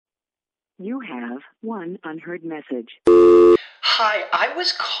You have one unheard message. Hi, I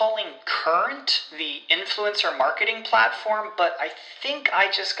was calling Current, the influencer marketing platform, but I think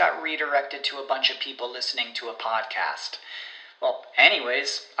I just got redirected to a bunch of people listening to a podcast. Well,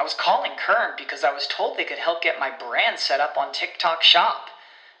 anyways, I was calling Current because I was told they could help get my brand set up on TikTok Shop,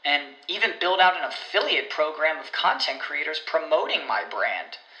 and even build out an affiliate program of content creators promoting my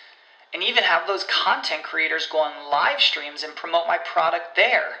brand, and even have those content creators go on live streams and promote my product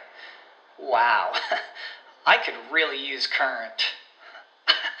there. Wow, I could really use Current.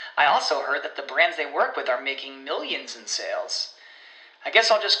 I also heard that the brands they work with are making millions in sales. I guess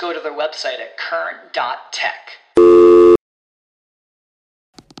I'll just go to their website at current.tech.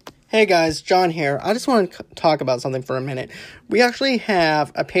 Hey guys, John here. I just want to talk about something for a minute. We actually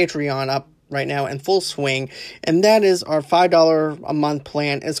have a Patreon up right now in full swing, and that is our $5 a month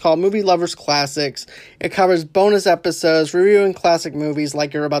plan. It's called Movie Lovers Classics. It covers bonus episodes, reviewing classic movies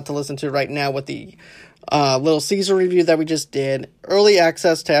like you're about to listen to right now with the Little Caesar review that we just did, early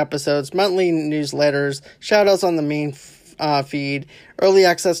access to episodes, monthly newsletters, shoutouts on the main feed, early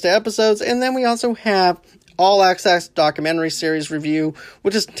access to episodes, and then we also have all access documentary series review,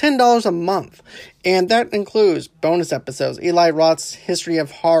 which is $10 a month. And that includes bonus episodes, Eli Roth's History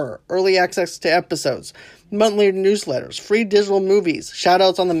of Horror, early access to episodes, monthly newsletters, free digital movies,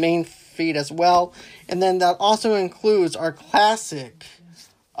 shoutouts on the main feed as well. And then that also includes our classic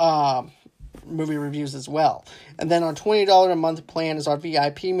movie reviews as well. And then our $20 a month plan is our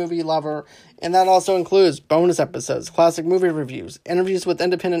VIP movie lover, and that also includes bonus episodes, classic movie reviews, interviews with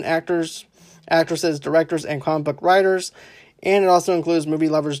independent actors, actresses, directors, and comic book writers, and it also includes movie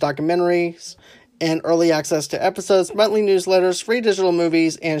lovers documentaries and early access to episodes, monthly newsletters, free digital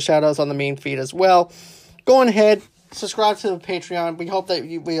movies, and shoutouts on the main feed as well. Go on ahead, subscribe to the Patreon. We hope that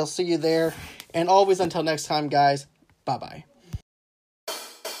we'll see you there, and always until next time, guys, bye-bye.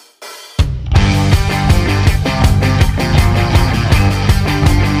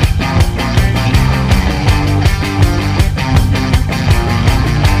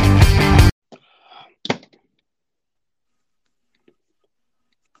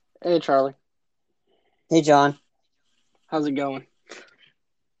 Hey, Charlie. Hey, John. How's it going?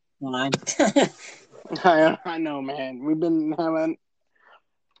 Fine. I know, man. We've been having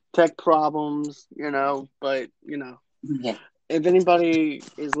tech problems, but, Yeah. if anybody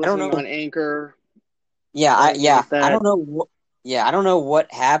is listening on Anchor... I don't know I don't know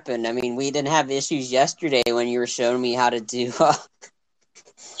what happened. I mean, we didn't have issues yesterday when you were showing me how to do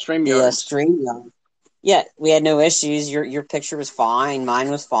StreamYard. StreamYard. Yeah, we had no issues. Your picture was fine. Mine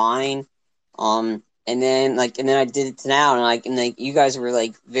was fine. And then I did it to now, and you guys were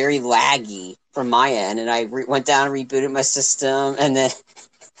very laggy from my end, and I went down and rebooted my system, and then.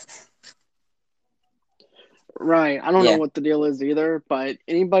 Right. I don't know what the deal is either, but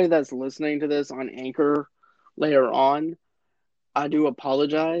anybody that's listening to this on Anchor later on, I do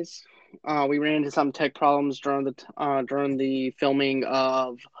apologize. We ran into some tech problems during the filming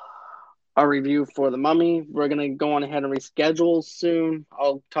of our review for The Mummy. We're going to go on ahead and reschedule soon.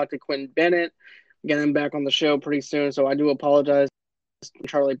 I'll talk to Quentin Bennett, get him back on the show pretty soon, so I do apologize.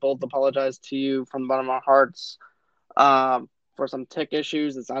 Charlie, both apologize to you from the bottom of our hearts for some tech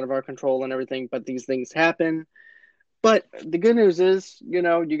issues. It's out of our control and everything, but these things happen. But the good news is,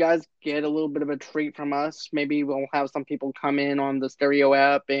 you guys get a little bit of a treat from us. Maybe we'll have some people come in on the Stereo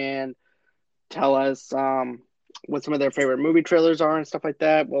app and tell us what some of their favorite movie trailers are and stuff like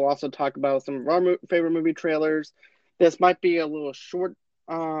that. We'll also talk about some of our favorite movie trailers. This might be a little short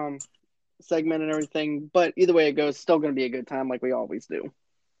segment and everything, but either way it goes, it's still going to be a good time like we always do.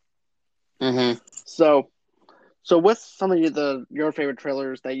 Mm-hmm. So what's some of your favorite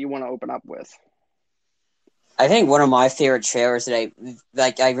trailers that you want to open up with? I think one of my favorite trailers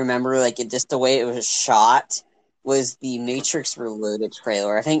that I remember, just the way it was shot, was the Matrix Reloaded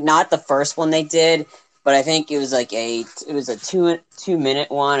trailer. I think not the first one they did, but I think it was a 2-minute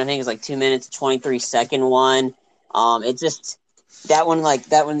one. I think it was 2 minutes 23-second one. That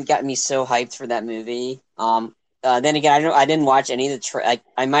one got me so hyped for that movie. Then again, I didn't watch any of the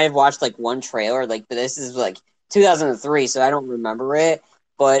I might have watched one trailer, but this is 2003, so I don't remember it.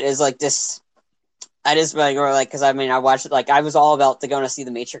 But it's this. I just because I watched it. I was all about going to see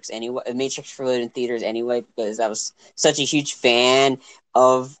the Matrix anyway, Matrix Reloaded in theaters anyway, because I was such a huge fan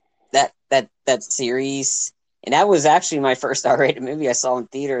of that series, and that was actually my first R-rated movie I saw in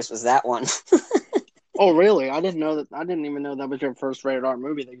theaters. Was that one? Oh, really? I didn't know that. I didn't even know that was your first rated R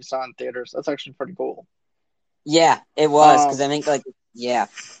movie that you saw in theaters. That's actually pretty cool. Yeah, it was, because I think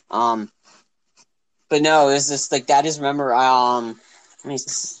but no, it was just that. I just remember. Let me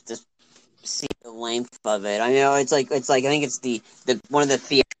just see the length of it. I know it's I think it's the one of the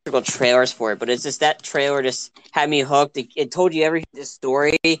theater trailers for it, but it's just that trailer just had me hooked. It told you every the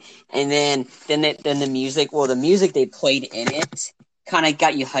story, and then the music. Well, the music they played in it kind of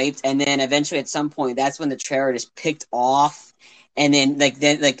got you hyped, and then eventually at some point, that's when the trailer just picked off, and then like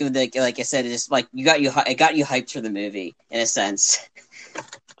I said, it just like it got you hyped for the movie in a sense.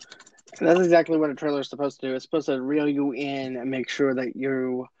 That's exactly what a trailer is supposed to do. It's supposed to reel you in and make sure that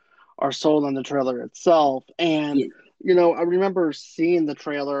you are sold on the trailer itself. And I remember seeing the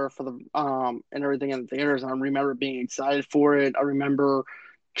trailer for the and everything in the theaters, and I remember being excited for it. I remember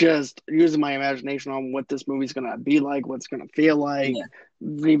just using my imagination on what this movie's gonna be like, what's gonna feel like,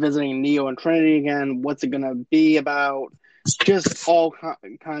 revisiting Neo and Trinity again, what's it gonna be about, just all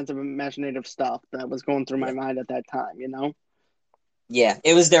kinds of imaginative stuff that was going through my mind at that time, Yeah,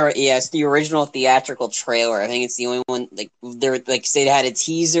 it was their it's the original theatrical trailer. I think it's the only one they had a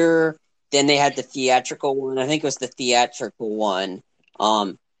teaser, then they had the theatrical one. I think it was the theatrical one.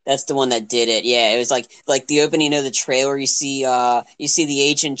 That's the one that did it. Yeah, it was like the opening of the trailer. You see the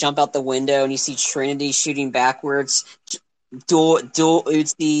agent jump out the window, and you see Trinity shooting backwards, dual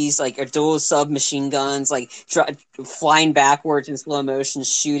Uzis, or dual submachine guns, flying backwards in slow motion,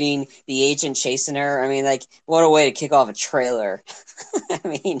 shooting the agent chasing her. I mean, what a way to kick off a trailer.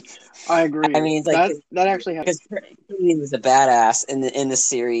 I agree. It's that actually because Trinity was a badass in the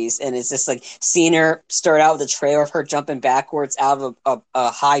series, and it's just seeing her start out with a trailer of her jumping backwards out of a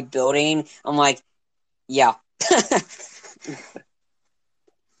high building. I'm like, yeah.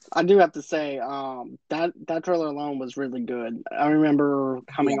 I do have to say, that trailer alone was really good. I remember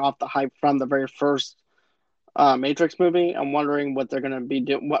coming off the hype from the very first Matrix movie. I'm wondering what they're going to be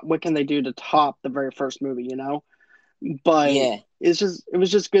doing. What can they do to top the very first movie? But it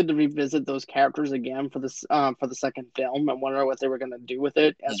was just good to revisit those characters again for the second film and wonder what they were going to do with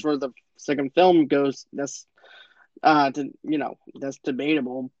it. As for the second film goes, that's that's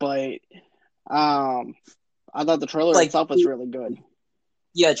debatable. But I thought the trailer itself was really good.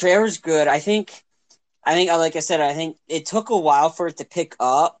 Yeah, trailer's good. I think, like I said, I think it took a while for it to pick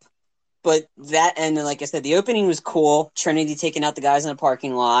up, but that, and then, like I said, the opening was cool. Trinity taking out the guys in the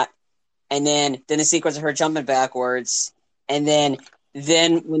parking lot, and then the sequence of her jumping backwards, and then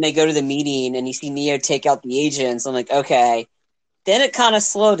when they go to the meeting and you see Neo take out the agents, I'm like, okay. Then it kind of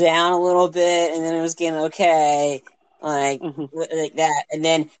slowed down a little bit, and then it was getting okay, like that. And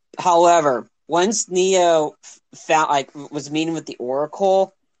then, however, once Neo was meeting with the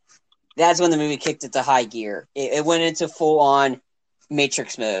Oracle, that's when the movie kicked it to high gear. It went into full on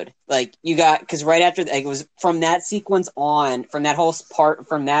Matrix mode. Because right after it was from that sequence on, from that whole part,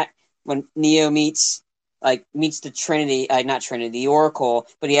 from that when Neo meets the Trinity, not Trinity, the Oracle,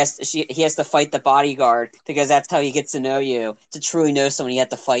 but he has to fight the bodyguard, because that's how he gets to know you. To truly know someone, you have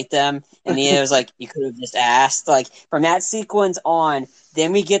to fight them. And Neo's you could have just asked. From that sequence on,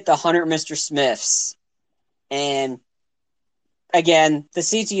 then we get the 100 Mr. Smiths. And again, the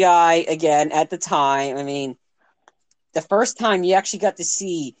CGI, again, at the time, the first time you actually got to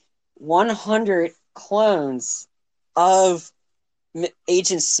see 100 clones of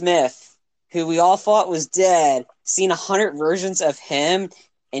Agent Smith, who we all thought was dead, seeing 100 versions of him,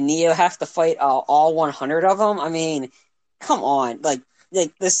 and Neo have to fight all 100 of them. Come on,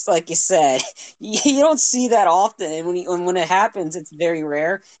 this, like you said, you don't see that often, and when it happens, it's very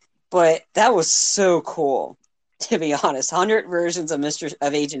rare. But that was so cool, to be honest. 100 versions of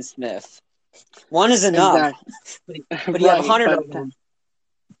Agent Smith. One is enough, but you have 100 of them.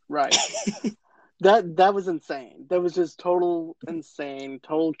 Right. That was insane. That was just total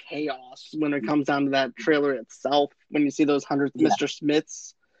chaos when it comes down to that trailer itself. When you see those 100 Mr.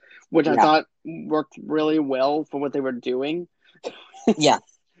 Smiths, which I thought worked really well for what they were doing. Yeah.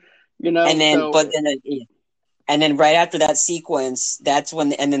 And then right after that sequence, that's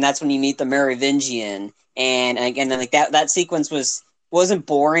when you meet the Merovingian, and again, that sequence wasn't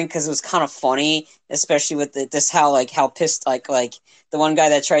boring because it was kind of funny, especially with how pissed the one guy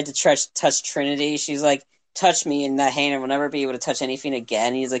that tried to touch Trinity, she's like, touch me, and that hand will never be able to touch anything again.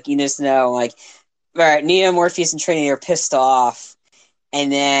 And he's like, you just know, all right, Neo, Morpheus, and Trinity are pissed off.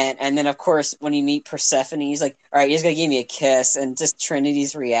 And then of course when you meet Persephone, he's like, all right, you're just gonna give me a kiss, and just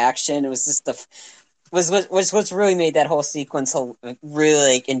Trinity's reaction, it was just what's really made that whole sequence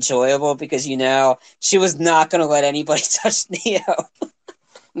really enjoyable, because she was not gonna let anybody touch Neo.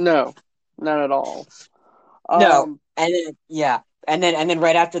 No, not at all. No, and then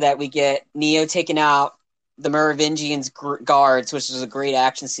right after that we get Neo taking out the Merovingian's guards, which is a great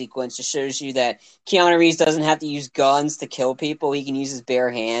action sequence. It shows you that Keanu Reeves doesn't have to use guns to kill people; he can use his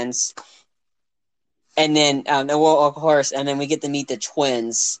bare hands. And then, of course, and then we get to meet the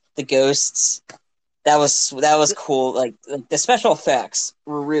twins, the ghosts. that was cool. Like the special effects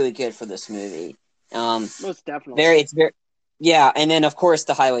were really good for this movie. Most definitely. It's very, yeah. And then of course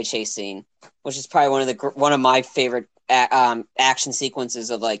the highway chase scene, which is probably one of my favorite action sequences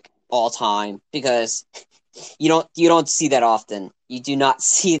of like all time, because you don't see that often. You do not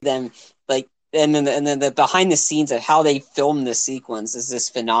see them like, and then the behind the scenes of how they filmed this sequence is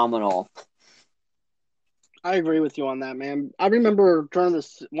just phenomenal. I agree with you on that, man. I remember during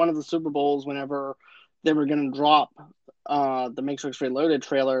one of the Super Bowls, whenever they were going to drop the Matrix Reloaded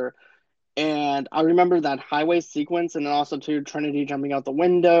trailer, and I remember that highway sequence, and then also too Trinity jumping out the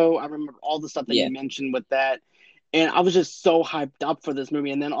window. I remember all the stuff that Yeah. you mentioned with that, and I was just so hyped up for this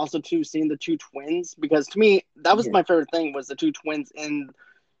movie. And then also too seeing the two twins, because to me that was my favorite thing, was the two twins in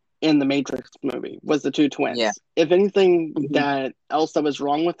the Matrix movie, was the two twins. Yeah. If anything that was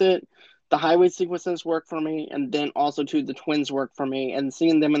wrong with it, the highway sequences work for me, and then also too the twins work for me, and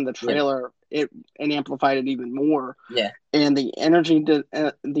seeing them in the trailer, it amplified it even more. Yeah. And the energy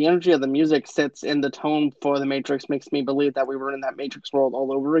of the music sits in the tone for the Matrix, makes me believe that we were in that Matrix world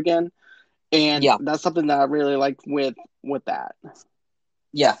all over again. And that's something that I really liked with that.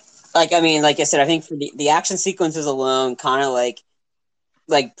 Yeah. Like, I mean, like I said, I think for the action sequences alone kind of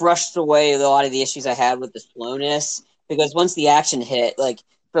like brushed away a lot of the issues I had with the slowness, because once the action hit, like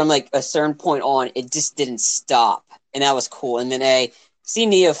from like a certain point on, it just didn't stop, and that was cool. And then see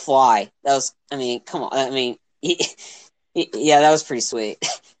Neo fly, that was, I mean, come on, I mean, yeah, that was pretty sweet,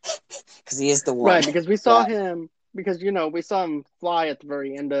 because he is the one, right? Because we saw him, because we saw him fly at the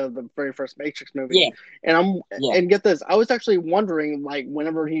very end of the very first Matrix movie, and and get this, I was actually wondering, like,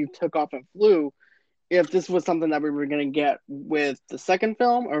 whenever he took off and flew, if this was something that we were going to get with the second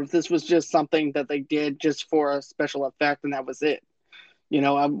film, or if this was just something that they did just for a special effect and that was it.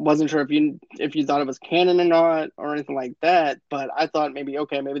 I wasn't sure if you thought it was canon or not, or anything like that, but I thought maybe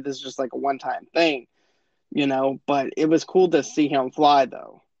this is just like a one-time thing, but it was cool to see him fly,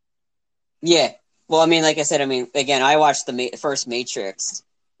 though. Yeah. Well, I mean, like I said, I mean, again, I watched the first Matrix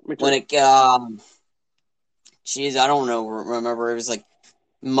when it, I don't know, remember, it was like,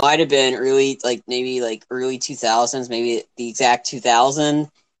 might have been early, like maybe like early 2000s, maybe the exact 2000,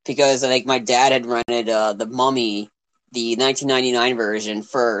 because like my dad had rented the Mummy, the 1999 version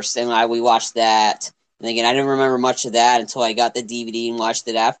first, and we watched that. And again, I didn't remember much of that until I got the DVD and watched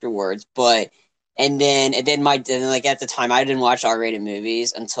it afterwards. But and then like at the time I didn't watch R-rated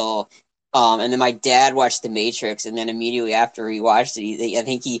movies until and then my dad watched The Matrix, and then immediately after he watched it, I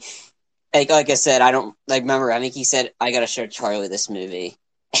think he like I said, I don't like remember. I think he said, "I gotta show Charlie this movie."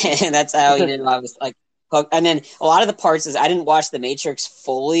 And that's how he did. I was like, and then a lot of the parts is I didn't watch The Matrix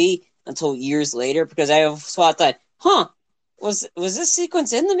fully until years later, because I thought that, was this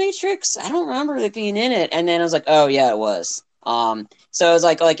sequence in The Matrix? I don't remember it being in it. And then I was like, oh yeah, it was. So it was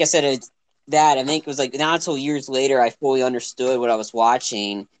like I said, I think it was like not until years later I fully understood what I was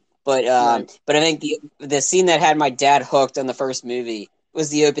watching. But but I think the scene that had my dad hooked on the first movie was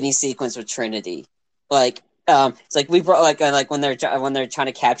the opening sequence with Trinity, like. It's like we brought like when they're trying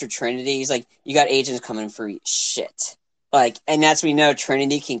to capture Trinity, he's like, you got agents coming for you. Shit. Like, and that's when we know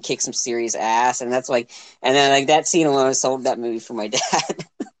Trinity can kick some serious ass, and that's like, and then like that scene alone sold that movie for my dad.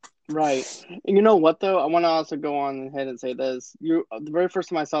 Right. And you know what though? I want to also go on ahead and say this. The very first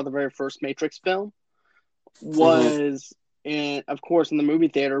time I saw the very first Matrix film was of course in the movie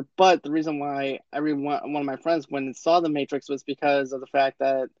theater, but the reason why one of my friends went and saw the Matrix was because of the fact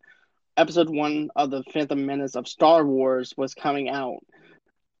that Episode 1 of the Phantom Menace of Star Wars was coming out.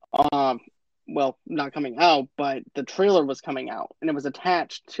 Well, not coming out, but the trailer was coming out, and it was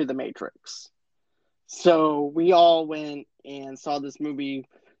attached to The Matrix. So we all went and saw this movie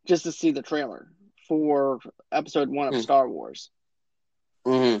just to see the trailer for Episode 1 of Star Wars.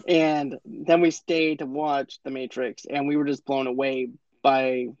 And then we stayed to watch The Matrix, and we were just blown away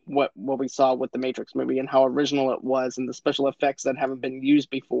by what we saw with The Matrix movie and how original it was, and the special effects that haven't been used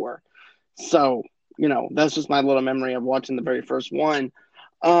before. So, that's just my little memory of watching the very first one.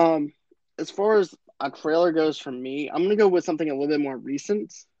 As far as a trailer goes for me, I'm going to go with something a little bit more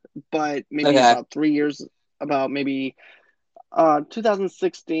recent, but maybe about 3 years, about maybe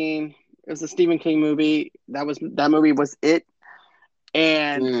 2016. It was a Stephen King movie. That movie was It.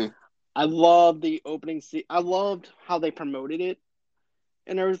 And I loved the opening scene. I loved how they promoted it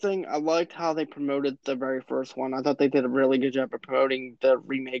and everything. I liked how they promoted the very first one. I thought they did a really good job of promoting the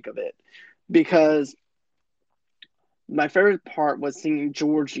remake of it, because my favorite part was seeing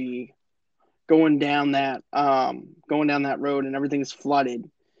Georgie going down that road and everything's flooded,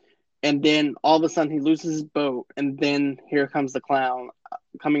 and then all of a sudden he loses his boat, and then here comes the clown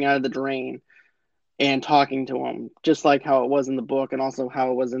coming out of the drain and talking to him, just like how it was in the book and also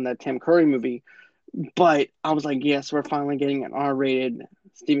how it was in that Tim Curry movie. But I was like, yes, we're finally getting an R-rated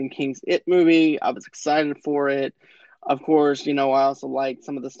Stephen King's It movie. I was excited for it. Of course, I also like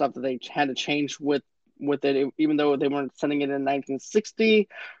some of the stuff that they had to change with it, even though they weren't setting it in 1960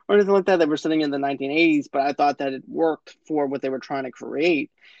 or anything like that. They were setting it in the 1980s, but I thought that it worked for what they were trying to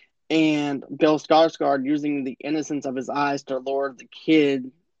create. And Bill Skarsgård using the innocence of his eyes to lure the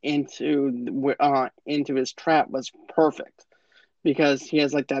kid into his trap was perfect because he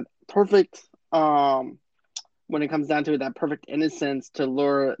has like that perfect when it comes down to it, that perfect innocence to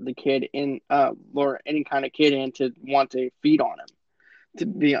lure the kid in, lure any kind of kid in to want to feed on him. To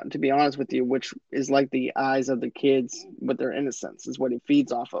be honest with you, which is like the eyes of the kids with their innocence is what he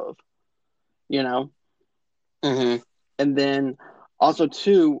feeds off of, you know. Mm-hmm. And then also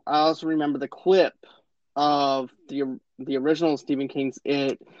too, I also remember the clip of the original Stephen King's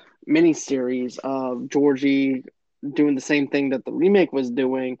It miniseries of Georgie doing the same thing that the remake was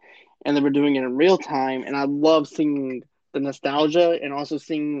doing, and they were doing it in real time. And I love seeing the nostalgia and also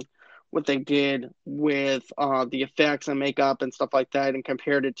seeing what they did with the effects and makeup and stuff like that, and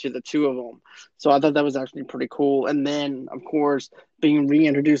compared it to the two of them. So I thought that was actually pretty cool. And then, of course, being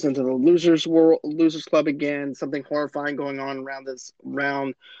reintroduced into the Losers Club again, something horrifying going on around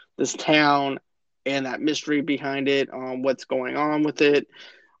this town, and that mystery behind it, what's going on with it.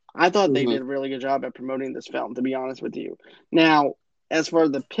 I thought they Mm-hmm. did a really good job at promoting this film, to be honest with you. Now, as far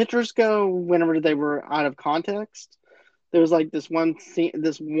as the pictures go, whenever they were out of context, there was like this one scene,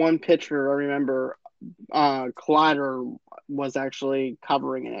 this one picture I remember. Collider was actually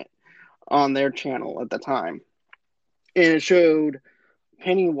covering it on their channel at the time, and it showed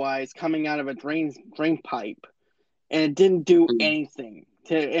Pennywise coming out of a drain pipe, and it didn't do anything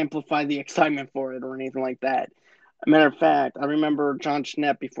to amplify the excitement for it or anything like that. A matter of fact, I remember John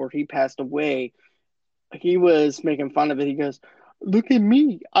Schnepp before he passed away. He was making fun of it. He goes, "Look at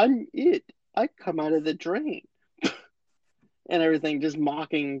me, I'm it. I come out of the drain," and everything, just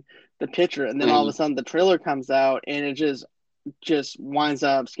mocking the picture. And then all of a sudden, the trailer comes out, and it just winds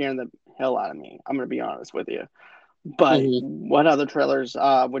up scaring the hell out of me. I'm gonna be honest with you. But Mm-hmm. what other trailers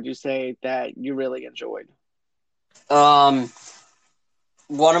would you say that you really enjoyed?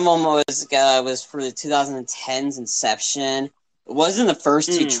 One of them was for the 2010s Inception. It wasn't the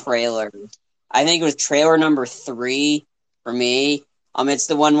first two trailers. I think it was trailer number 3 for me. It's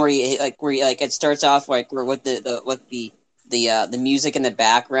the one where it starts off like with the music in the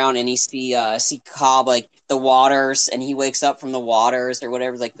background, and you see Cobb like the waters, and he wakes up from the waters or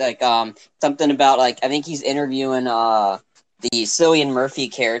whatever. Something about like I think he's interviewing the Cillian Murphy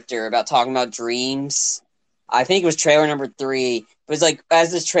character about talking about dreams. I think it was trailer number 3. It was like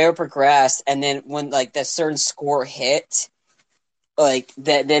as this trailer progressed, and then when like that certain score hit, like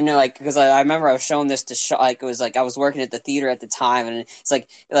that, then like because I remember I was showing this to like it was like I was working at the theater at the time, and it's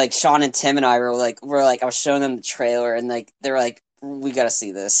like Sean and Tim and I were like I was showing them the trailer, and like they were like, we got to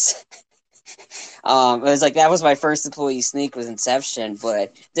see this. It was like that was my first employee sneak was Inception,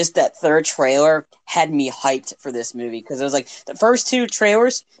 but just that third trailer had me hyped for this movie because it was like the first 2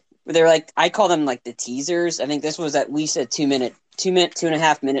 trailers. They're like I call them like the teasers. I think this was at least a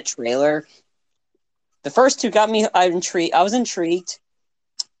 2.5 minute trailer. The first 2 got me intrigued. I was intrigued,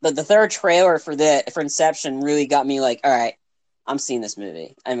 but the third trailer for Inception really got me like, all right, I'm seeing this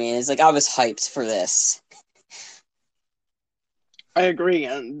movie. I mean, it's like I was hyped for this. I agree,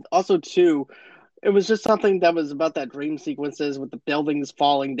 and also too, it was just something that was about that dream sequences with the buildings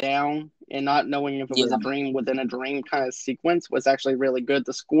falling down and not knowing if it was Yeah, a dream within a dream kind of sequence was actually really good.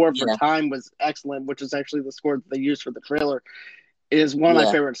 The score for yeah, Time was excellent, which is actually the score that they used for the trailer. It is one of my yeah.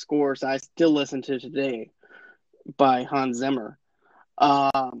 favorite scores I still listen to today by Hans Zimmer.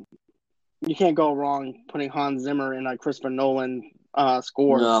 Um, you can't go wrong putting Hans Zimmer in a Christopher Nolan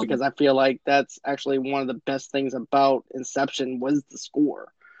score No. because I feel like that's actually one of the best things about Inception was the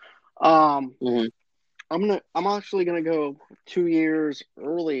score. Um, Mm-hmm. I'm actually gonna go 2 years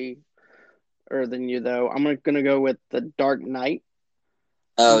earlier than you though. I'm gonna go with the Dark Knight,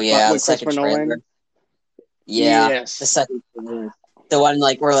 Oh but yeah, the with second Christopher trailer. Nolan. Yeah, the Yes, second trailer. The one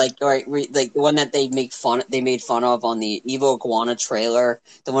like the one that they made fun of on the Evil Iguana trailer.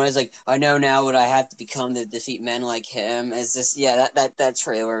 The one is like, I know now what I have to become to defeat men like him. It's just that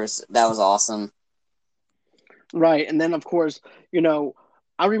trailer that was awesome. right. And then of course,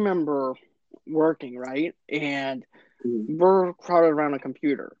 I remember working right, and Mm-hmm. we're crowded around a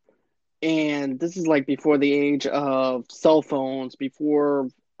computer. And this is like before the age of cell phones, before,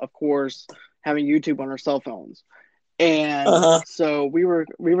 of course, having YouTube on our cell phones. And Uh-huh. so we were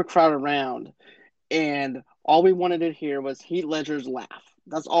crowded around, and all we wanted to hear was Heath Ledger's laugh.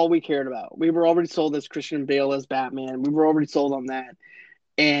 That's all we cared about. We were already sold as Christian Bale as Batman. We were already sold on that.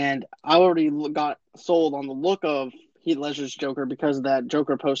 And I already got sold on the look of Heath Ledger's Joker because of that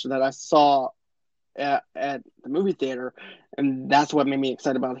Joker poster that I saw at the movie theater, and that's what made me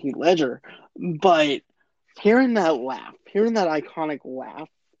excited about Heath Ledger. But hearing that iconic laugh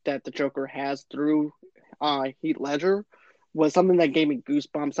that the Joker has through Heath Ledger was something that gave me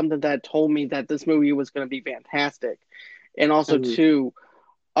goosebumps, something that told me that this movie was going to be fantastic. And also, too,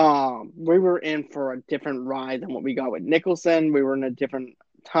 we were in for a different ride than what we got with Nicholson. We were in a different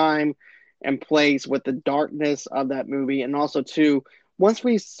time and place with the darkness of that movie. And also, too, once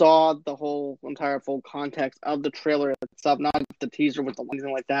we saw the whole entire full context of the trailer itself, not the teaser with the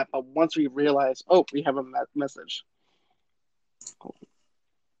anything like that, but once we realized, oh, we have a message.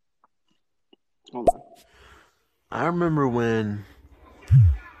 Hold on. I remember when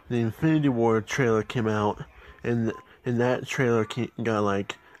the Infinity War trailer came out, and that trailer got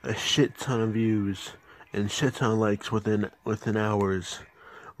like a shit ton of views and shit ton of likes within hours.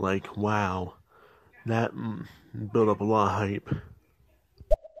 Like, wow, that built up a lot of hype.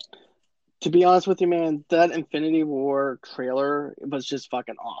 To be honest with you, man, that Infinity War trailer was just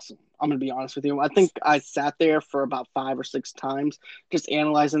fucking awesome. I'm going to be honest with you. I think I sat there for about 5 or 6 times just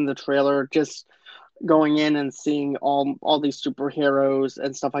analyzing the trailer, just going in and seeing all these superheroes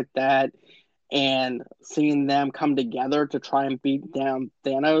and stuff like that, and seeing them come together to try and beat down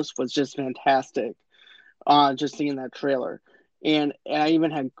Thanos was just fantastic. Just seeing that trailer. And I even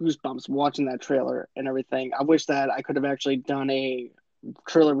had goosebumps watching that trailer and everything. I wish that I could have actually done a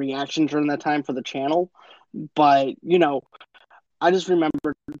trailer reaction during that time for the channel, but I just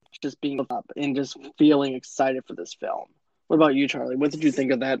remember just being up and just feeling excited for this film. What about you, Charlie? What did you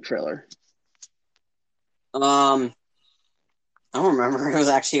think of that trailer? I don't remember. It was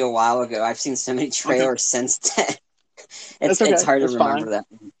actually a while ago. I've seen so many trailers since then. It's hard to remember that.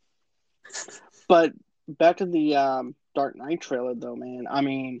 But back to the Dark Knight trailer, though, man. I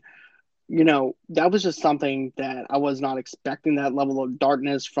mean, that was just something that I was not expecting, that level of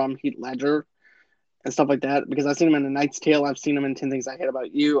darkness from Heath Ledger and stuff like that, because I've seen him in A Knight's Tale, I've seen him in 10 Things I Hate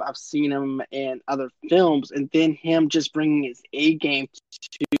About You, I've seen him in other films, and then him just bringing his A game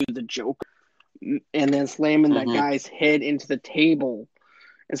to the Joker and then slamming that guy's head into the table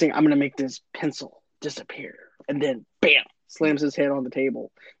and saying, I'm going to make this pencil disappear. And then, bam, slams his head on the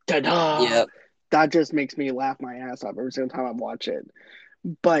table. Ta-da! Yep. That just makes me laugh my ass off every single time I watch it.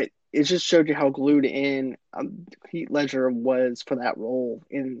 But it just showed you how glued in Heath Ledger was for that role.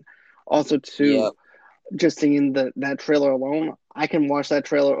 And also, too, just seeing that trailer alone, I can watch that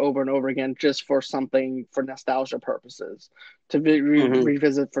trailer over and over again just for something, for nostalgia purposes, to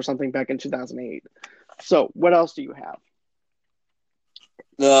revisit for something back in 2008. So, what else do you have?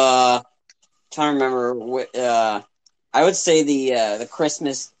 Trying to remember what. I would say the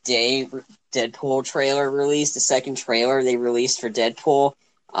Christmas Day Deadpool trailer release, the second trailer they released for Deadpool.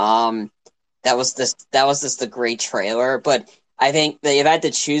 That was just the great trailer. But I think that if I had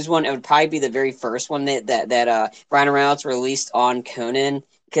to choose one, it would probably be the very first one that Ryan Reynolds released on Conan,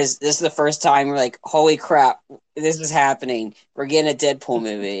 because this is the first time we're like, holy crap, this is happening. We're getting a Deadpool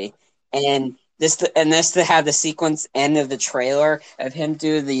movie, and this to have the sequence end of the trailer of him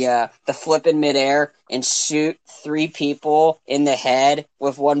do the flip in midair and shoot 3 people in the head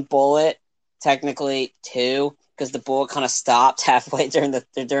with 1 bullet, technically 2, because the bullet kind of stopped halfway during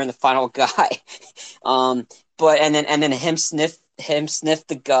the final guy. But and then him sniff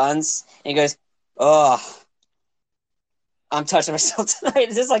the guns and he goes, "Oh, I'm touching myself tonight."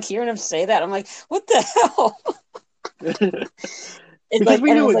 It's just like hearing him say that. I'm like, what the hell? Because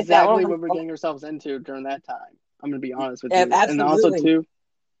we knew exactly what we're getting ourselves into during that time. I'm going to be honest with you. Absolutely. And also, too,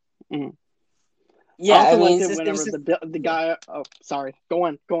 yeah, I also liked it whenever the guy. Oh, sorry. Go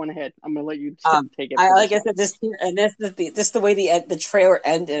on ahead. I'm going to let you take it. I said, this the way the trailer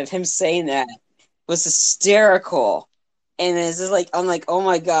ended of him saying that was hysterical. And it's just like, I'm like, oh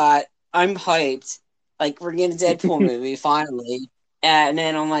my God, I'm hyped. Like, we're getting a Deadpool movie finally. And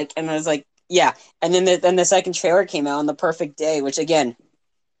then I'm like, and I was like, yeah. And then the second trailer came out on the perfect day, which again,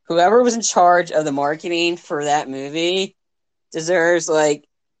 whoever was in charge of the marketing for that movie deserves like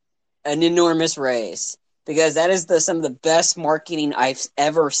an enormous raise, because that is some of the best marketing I've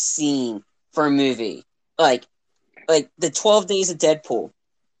ever seen for a movie. Like the 12 Days of Deadpool,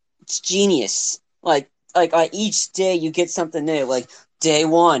 it's genius. Like each day you get something new. Like day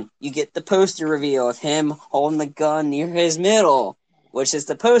 1, you get the poster reveal of him holding the gun near his middle, which is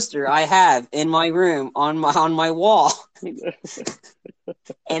the poster I have in my room on my wall.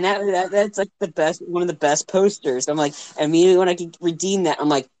 And that's like one of the best posters. I'm like, immediately when I can redeem that, I'm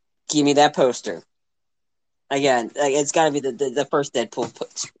like, give me that poster. Again, like, it's got to be the first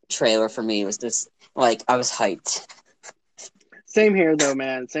Deadpool trailer for me. Was just like, I was hyped. Same here, though,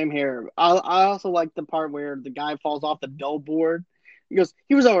 man. Same here. I also like the part where the guy falls off the billboard. He goes,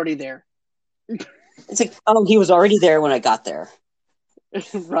 he was already there. It's like, oh, he was already there when I got there.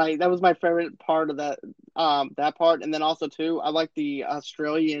 Right. That was my favorite part of that part. And then also, too, I like the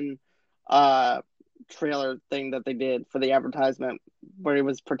Australian trailer thing that they did for the advertisement where he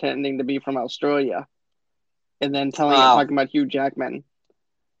was pretending to be from Australia and then talking about Hugh Jackman.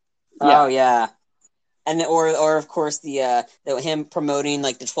 Yeah. Oh, yeah. And or of course the him promoting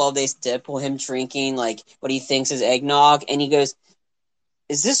like the 12 Days Deadpool, him drinking like what he thinks is eggnog, and he goes,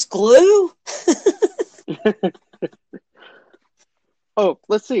 "Is this glue?" Oh,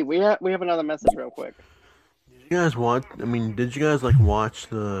 let's see. We have another message real quick. Did you guys watch? I mean, did you guys like watch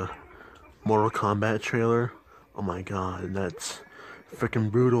the Mortal Kombat trailer? Oh my god, that's freaking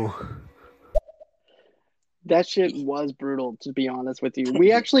brutal. That shit was brutal, to be honest with you.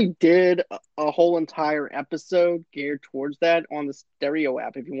 We actually did a whole entire episode geared towards that on the Stereo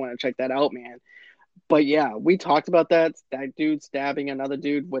app if you want to check that out, man. But yeah, we talked about that dude stabbing another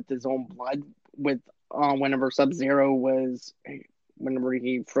dude with his own blood with whenever Sub-Zero whenever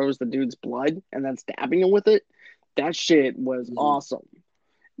he froze the dude's blood and then stabbing him with it. That shit was awesome.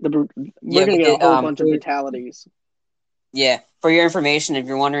 We're going to get a whole bunch of fatalities. Yeah, for your information, if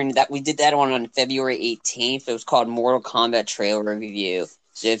you're wondering, that we did that one on February 18th. It was called Mortal Kombat trailer review.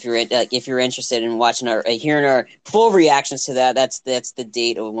 So if you're interested in watching hearing our full reactions to that, that's the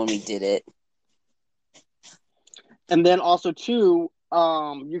date of when we did it. And then also too,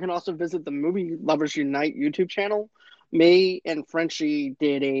 you can also visit the Movie Lovers Unite YouTube channel. May and Frenchie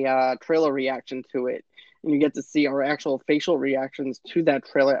did a trailer reaction to it, and you get to see our actual facial reactions to that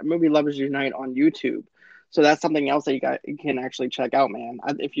trailer at Movie Lovers Unite on YouTube. So that's something else that you can actually check out, man.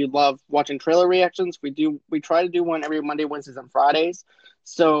 If you love watching trailer reactions, we try to do one every Monday, Wednesdays, and Fridays.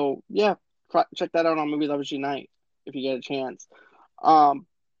 So yeah, check that out on Movie Lovers Unite if you get a chance.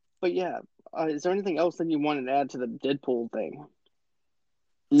 But yeah, is there anything else that you wanted to add to the Deadpool thing?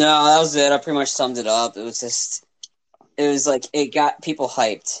 No, that was it. I pretty much summed it up. It was like it got people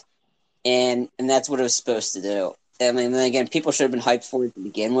hyped, and that's what it was supposed to do. I mean, then again, people should have been hyped for it to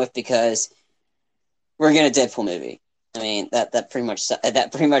begin with because we're getting a Deadpool movie. I mean, that pretty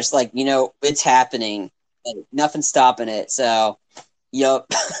much like, you know, it's happening. Nothing's stopping it. So,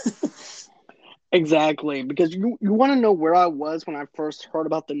 yup. Exactly, because you want to know where I was when I first heard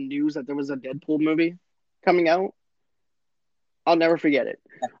about the news that there was a Deadpool movie coming out? I'll never forget it.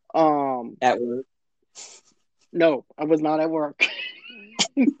 At work? No, I was not at work.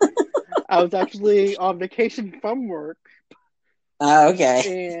 I was actually on vacation from work.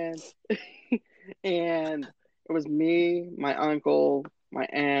 Okay. And it was me, my uncle, my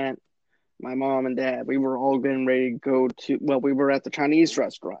aunt, my mom, and dad. We were all getting ready to go we were at the Chinese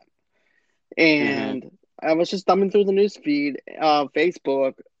restaurant. And I was just thumbing through the news feed,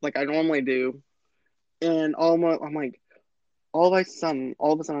 Facebook, like I normally do. And all of a sudden, I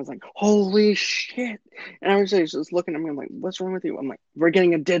was like, holy shit. And I was just looking at me, I'm like, what's wrong with you? I'm like, we're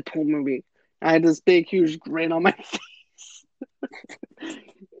getting a Deadpool movie. I had this big, huge grin on my face.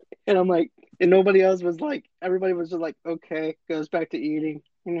 And I'm like, and nobody else was like, everybody was just like, okay, goes back to eating.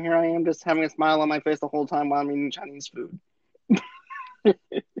 And here I am just having a smile on my face the whole time while I'm eating Chinese food.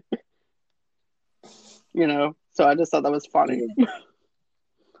 You know, so I just thought that was funny. Yeah.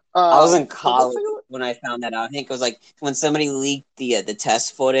 I was in college when I found that out. I think it was like when somebody leaked the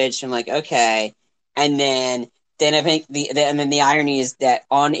test footage. I'm like, okay, and then I think the irony is that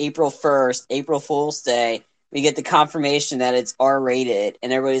on April 1st, April Fool's Day, we get the confirmation that it's R-rated,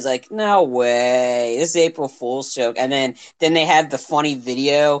 and everybody's like, no way, this is April Fool's joke. And then they had the funny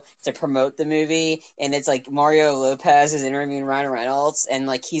video to promote the movie, and it's like Mario Lopez is interviewing Ryan Reynolds, and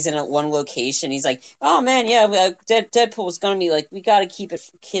like he's in one location. He's like, oh man, yeah, Deadpool is gonna be like, we gotta keep it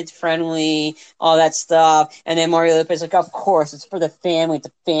kids friendly, all that stuff. And then Mario Lopez is like, of course, it's for the family, it's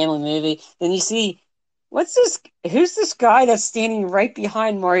a family movie. Then you see, who's this guy that's standing right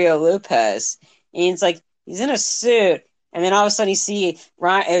behind Mario Lopez? And it's like, he's in a suit, and then all of a sudden you see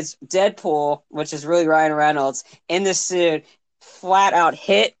it's Deadpool, which is really Ryan Reynolds, in the suit, flat out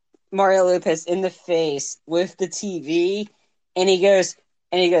hit Mario Lopez in the face with the TV, and he goes,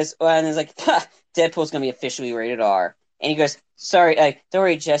 well, and he's like, Deadpool's gonna be officially rated R, and he goes, sorry, don't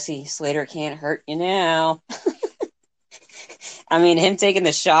worry, Jesse, Slater can't hurt you now. I mean, him taking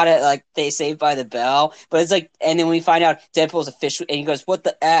the shot at like they Saved by the Bell, but it's like, and then we find out Deadpool's officially, and he goes, what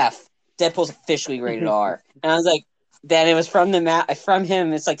the F? Deadpool's officially rated R. And I was like, then it was from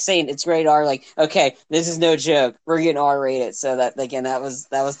him. It's like saying it's rated R. Like, okay, this is no joke. We're getting R rated. So that again, that was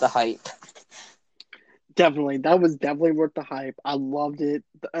the hype. Definitely, that was definitely worth the hype. I loved it,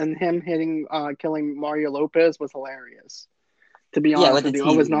 and him killing Mario Lopez was hilarious. To be Yeah, honest with with the you,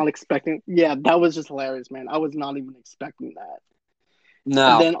 I was TV. not expecting. Yeah, that was just hilarious, man. I was not even expecting that. And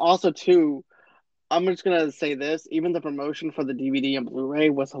No. then also too, I'm just gonna say this: even the promotion for the DVD and Blu-ray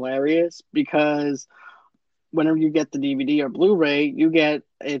was hilarious because whenever you get the DVD or Blu-ray, you get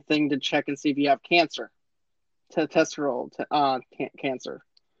a thing to check and see if you have cancer, to test for cancer.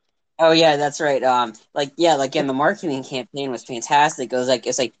 Oh yeah, that's right. Like the marketing campaign was fantastic. It was like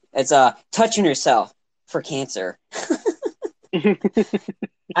it's touching yourself for cancer.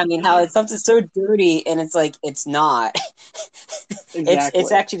 I mean, how it's something so dirty, and it's like it's not. It's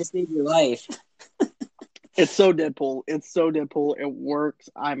Exactly. actually to save your life. It's so Deadpool. It's so Deadpool. It works.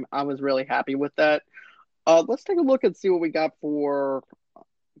 I was really happy with that. Let's take a look and see what we got for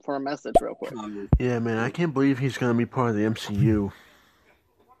a message real quick. Yeah, man, I can't believe he's gonna be part of the MCU.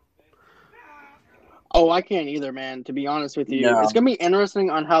 Oh, I can't either, man. To be honest with you, it's No. gonna be interesting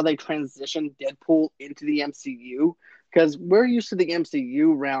on how they transition Deadpool into the MCU because we're used to the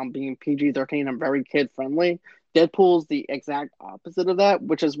MCU realm being PG-13 and very kid-friendly. Deadpool's the exact opposite of that,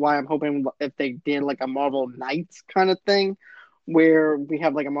 which is why I'm hoping if they did like a Marvel Knights kind of thing, where we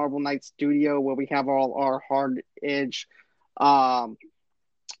have like a Marvel Knights studio where we have all our hard edge, um,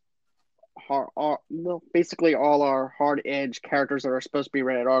 well, basically all our hard edge characters that are supposed to be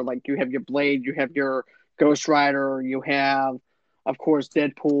rated R. Like you have your Blade, you have your Ghost Rider, you have, of course,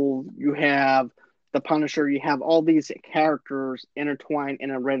 Deadpool, you have the Punisher, you have all these characters intertwined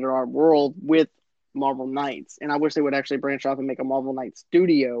in a rated R world with Marvel Knights. And I wish they would actually branch off and make a Marvel Knights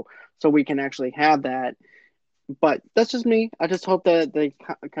studio so we can actually have that. But that's just me. I just hope that they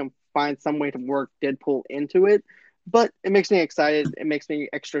can find some way to work Deadpool into it. But it makes me excited. It makes me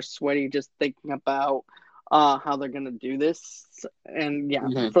extra sweaty just thinking about how they're gonna do this. And yeah,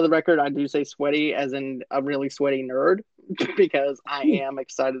 Mhm. for the record, I do say sweaty as in a really sweaty nerd because I am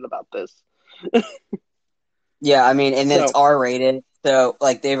excited about this. Yeah, I mean, and then it's So R rated. So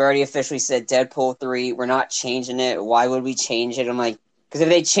like they've already officially said Deadpool 3, we're not changing it. Why would we change it? I'm like, because if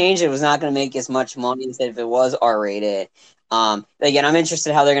they change it, it was not going to make as much money as if it was R rated. Again, I'm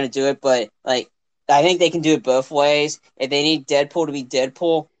interested how they're going to do it, but like I think they can do it both ways. If they need Deadpool to be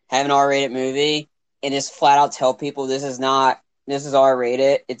Deadpool, have an R rated movie, and just flat out tell people this is R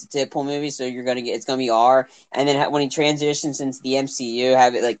rated. It's a Deadpool movie, so it's gonna be R. And then when he transitions into the MCU,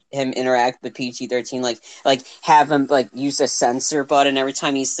 have it like him interact with PG-13, like have him like use a censor button every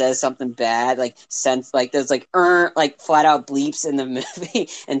time he says something bad, like sense like there's like flat out bleeps in the movie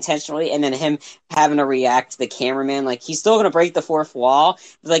intentionally, and then him having to react to the cameraman like he's still gonna break the fourth wall.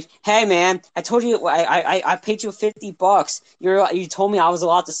 Like, hey man, I told you I paid you $50. You told me I was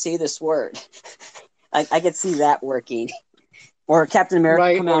allowed to say this word. I could see that working. Or Captain America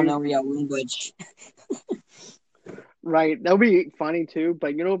right, come out or in no real language. right, that would be funny too.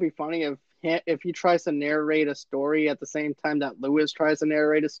 But you know, it'd be funny if he tries to narrate a story at the same time that Lewis tries to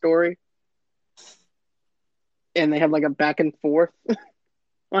narrate a story, and they have like a back and forth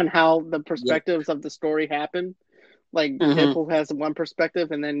on how the Yeah. perspectives of the story happen. Like Mm-hmm. Deadpool has one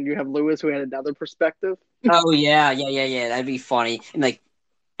perspective, and then you have Lewis who had another perspective. Oh yeah. That'd be funny. And like,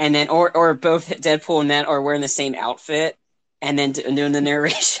 and then or both Deadpool and Ned are wearing the same outfit, and then doing the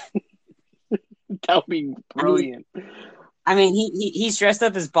narration. That would be I mean, brilliant. he's dressed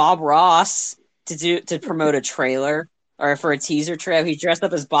up as Bob Ross to promote a trailer or for a teaser trailer. He dressed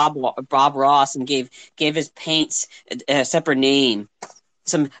up as Bob Ross and gave his paints a separate name.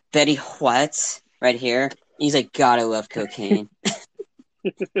 Some Betty White right here. He's like, God, I love cocaine.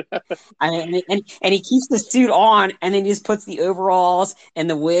 And he keeps the suit on, and then he just puts the overalls and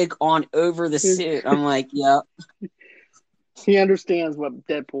the wig on over the suit. I'm like, yep, He understands what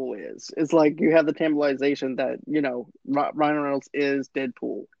Deadpool is. It's like you have the tantalization that Ryan Reynolds is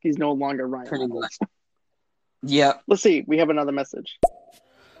Deadpool. He's no longer Ryan pretty much. Reynolds. Yep. Let's see. We have another message.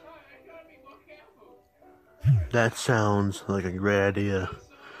 That sounds like a great idea.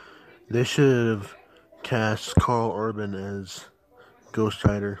 They should have cast Carl Urban as Ghost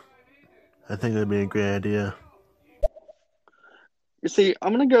Rider. I think that'd be a great idea. You see,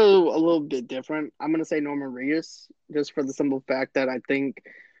 I'm gonna go a little bit different. I'm gonna say Norman Reedus, just for the simple fact that I think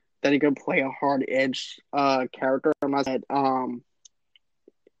that he could play a hard edge character. I'm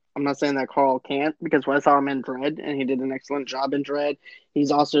not saying that Carl can't because I saw him in Dread and he did an excellent job in Dread.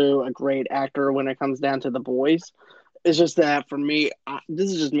 He's also a great actor when it comes down to The Boys. It's just that for me,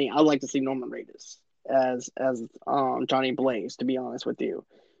 this is just me. I like to see Norman Reedus as Johnny Blaze. To be honest with you,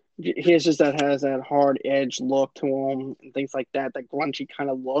 he's just that has that hard edge look to him and things like that. That grungy kind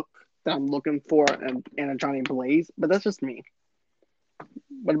of look that I'm looking for in a Johnny Blaze. But that's just me.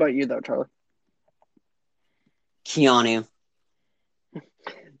 What about you though, Charlie? Keanu.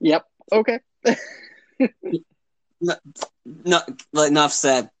 Yep. Okay. no, enough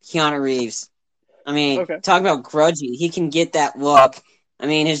said. Keanu Reeves. I mean, Okay. talk about grungy. He can get that look. I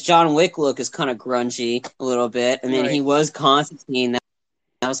mean, his John Wick look is kind of grungy a little bit. I mean, Right. he was Constantine. That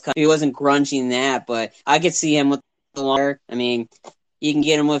was he wasn't grungy in that, but I could see him with the long hair. I mean, you can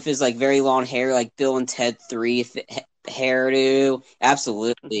get him with his like very long hair, like Bill and Ted 3 hairdo.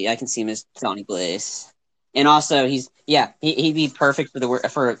 Absolutely, I can see him as Johnny Blaze. And also, he'd be perfect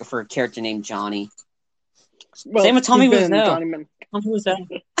for a character named Johnny. Well, Same with Tommy he's been Wiseau. Johnny Man. Tommy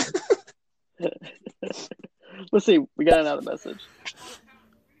Wiseau. Let's see. We got another message.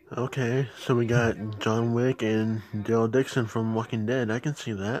 Okay, so we got John Wick and Daryl Dixon from Walking Dead. I can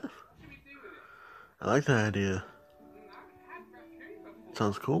see that. I like that idea.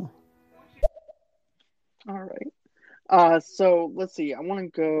 Sounds cool. All right. So let's see. I want to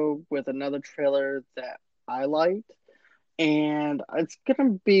go with another trailer that I liked, and it's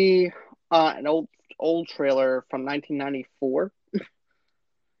gonna be an old trailer from 1994,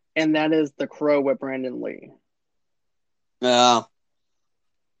 and that is The Crow with Brandon Lee. Oh.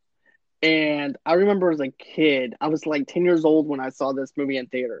 And I remember as a kid, I was like 10 years old when I saw this movie in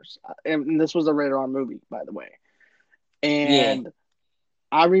theaters, and this was a rated R movie, by the way. And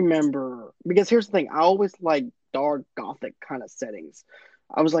I remember, because here's the thing, I always like dark gothic kind of settings.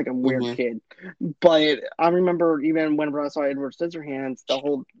 I was like a weird kid, but I remember even whenever I saw Edward Scissorhands, the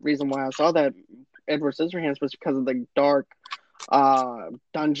whole reason why I saw that Edward Scissorhands was because of the dark,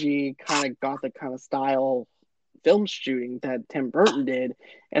 dungy kind of gothic kind of style film shooting that Tim Burton did,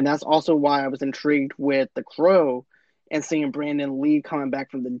 and that's also why I was intrigued with The Crow and seeing Brandon Lee coming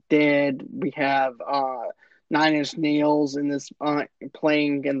back from the dead. We have Nine Inch Nails in this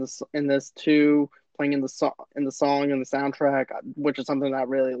playing in this too, playing in the song and the soundtrack, which is something that I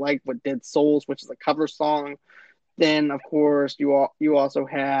really like. With Dead Souls, which is a cover song. Then of course you also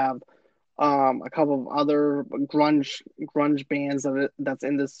have a couple of other grunge bands that's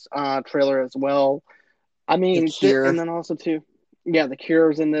in this trailer as well. I mean, and then also too, The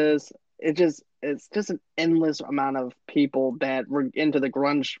Cure's in this. It's just an endless amount of people that were into the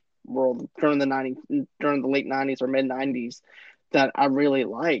grunge world during the late 90s or mid 90s that I really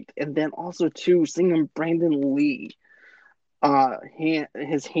liked. And then also too, seeing Brandon Lee,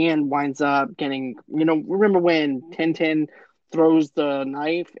 his hand winds up getting, remember when Tintin throws the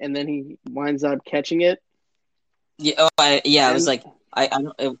knife and then he winds up catching it? Yeah, it was like I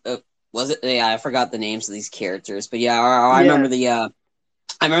don't. Was it? Yeah, I forgot the names of these characters, but yeah, I remember the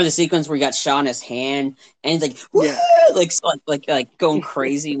sequence where he got shot in his hand, and he's like, like going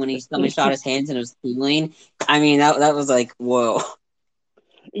crazy when somebody shot his hands and it was healing. I mean, that was like, whoa.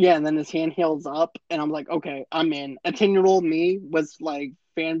 Yeah, and then his hand heals up, and I'm like, okay, I'm in. A 10-year-old me was like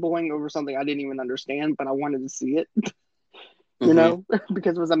fanboying over something I didn't even understand, but I wanted to see it,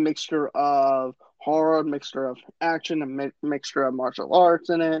 because it was a mixture of horror, a mixture of action, a mixture of martial arts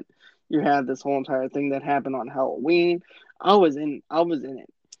in it. You had this whole entire thing that happened on Halloween. I was in it.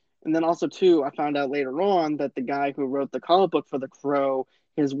 And then also too, I found out later on that the guy who wrote the comic book for The Crow,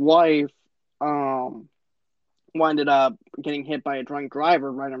 his wife, winded up getting hit by a drunk driver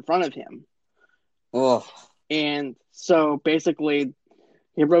right in front of him. Oh. And so basically,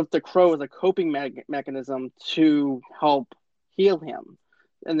 he wrote The Crow as a coping mechanism to help heal him.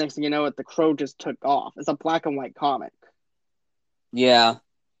 And next thing you know, The Crow just took off. It's a black and white comic. Yeah.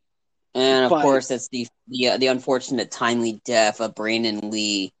 And of course, that's the unfortunate timely death of Brandon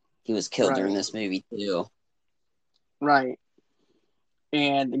Lee. He was killed during this movie too. Right.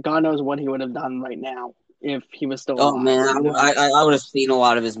 And God knows what he would have done right now if he was still alive. Oh man, I would have seen a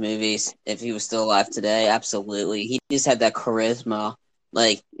lot of his movies if he was still alive today. Absolutely, he just had that charisma,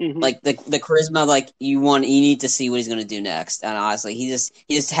 like the charisma. Like you need to see what he's going to do next. And honestly, he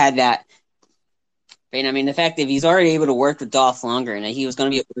just had that. I mean, the fact that he's already able to work with Dolph Lundgren, and he was going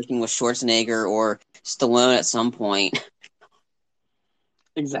to be working with Schwarzenegger or Stallone at some point.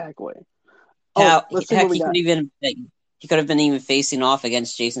 Exactly. He could have been even facing off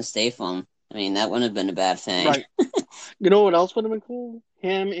against Jason Statham. I mean, that wouldn't have been a bad thing. Right. You know what else would have been cool?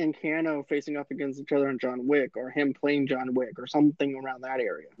 Him and Keanu facing off against each other in John Wick, or him playing John Wick, or something around that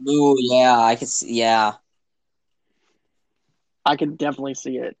area. Ooh, yeah, I could see, yeah. I could definitely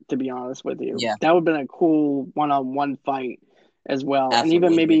see it, to be honest with you. Yeah. That would have been a cool one-on-one fight as well. Absolutely. And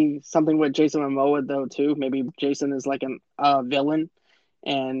even maybe something with Jason Momoa, though, too. Maybe Jason is like a villain,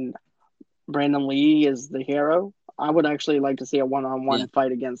 and Brandon Lee is the hero. I would actually like to see a one-on-one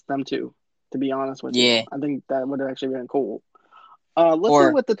fight against them two, to be honest with you. I think that would have actually been cool. Let's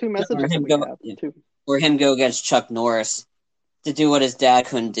see what the two messages that we have, too. Or him go against Chuck Norris to do what his dad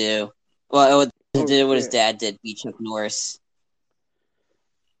couldn't do. Well, to do what his dad did, beat Chuck Norris.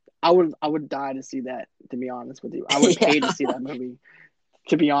 I would die to see that. To be honest with you, I would pay to see that movie.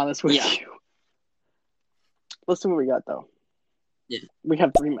 To be honest with you, let's see what we got though. Yeah, we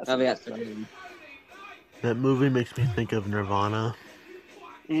have 3 messages. we got 3. That movie makes me think of Nirvana.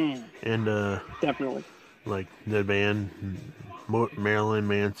 And definitely, like the band Marilyn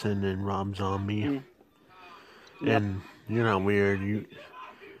Manson and Rob Zombie. And you're not weird. You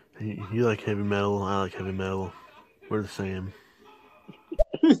like heavy metal. I like heavy metal. We're the same.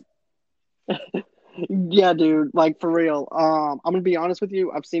 Yeah, dude. Like for real. I'm gonna be honest with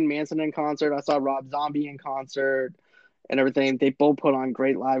you. I've seen Manson in concert. I saw Rob Zombie in concert and everything. They both put on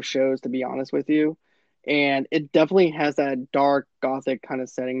great live shows. To be honest with you. And it definitely has that dark gothic kind of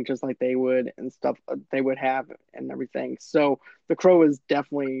setting, just like they would and stuff they would have and everything. So The Crow is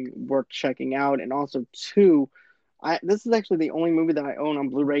definitely worth checking out. And also, too, this is actually the only movie that I own on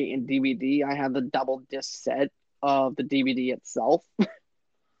Blu-ray and DVD. I have the double disc set of the DVD itself.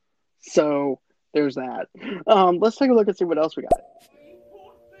 So there's that. Let's take a look and see what else we got.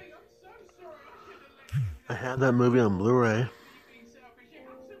 I had that movie on Blu-ray.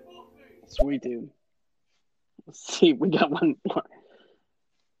 Sweet, dude. Let's see, we got one more.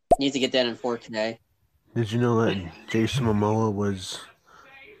 Need to get that in 4K. Did you know that Jason Momoa was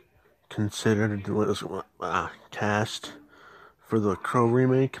considered cast for the Crow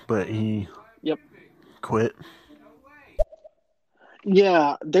remake, but he quit?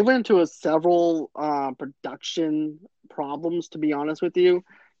 Yeah, they went into several production problems, to be honest with you.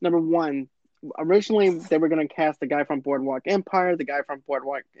 Number one, originally they were going to cast the guy from Boardwalk Empire. The guy from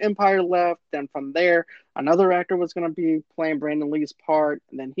Boardwalk Empire left. Then from there, another actor was going to be playing Brandon Lee's part,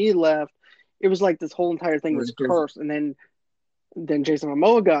 and then he left. It was like this whole entire thing was cursed. And then Jason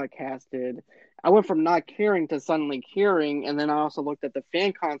Momoa got casted. I went from not caring to suddenly caring, and then I also looked at the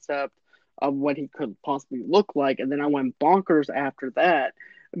fan concept of what he could possibly look like, and then I went bonkers after that.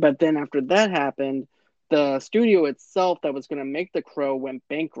 But then after that happened, the studio itself that was going to make The Crow went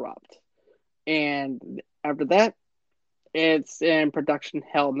bankrupt. And after that, it's in production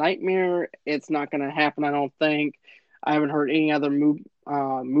hell nightmare. It's not going to happen, I don't think. I haven't heard any other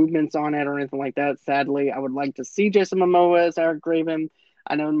movements on it or anything like that, sadly. I would like to see Jason Momoa as Eric Draven.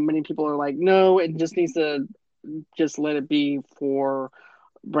 I know many people are like, no, it just needs to just let it be for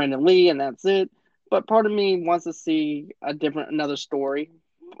Brandon Lee, and that's it. But part of me wants to see another story.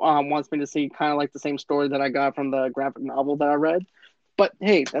 Wants me to see kind of like the same story that I got from the graphic novel that I read. But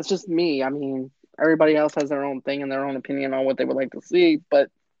hey, that's just me. I mean, everybody else has their own thing and their own opinion on what they would like to see, but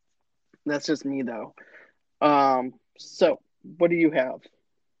that's just me though. So what do you have?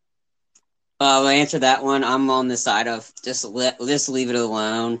 To answer that one, I'm on the side of just leave it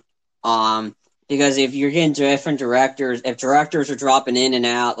alone. Because if you're getting different directors, if directors are dropping in and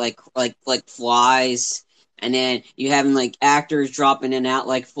out like flies, and then you having like actors dropping in and out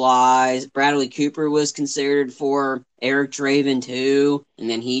like flies. Bradley Cooper was considered for Eric Draven too, and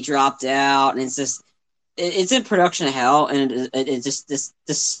then he dropped out, and it's just it's in production hell, and it just this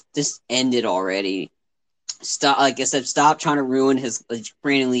ended already. Stop, like I said, stop trying to ruin his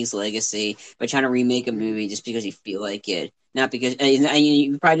Brandon Lee's legacy by trying to remake a movie just because you feel like it, not because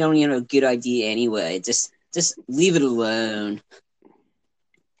you probably don't even have a good idea anyway. Just leave it alone.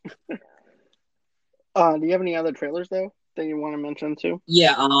 Do you have any other trailers though that you want to mention too?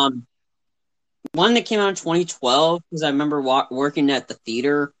 Yeah, one that came out in 2012 because I remember working at the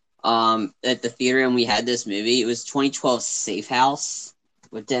theater, and we had this movie. It was 2012 Safe House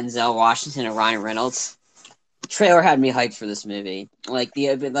with Denzel Washington and Ryan Reynolds. The trailer had me hyped for this movie. It's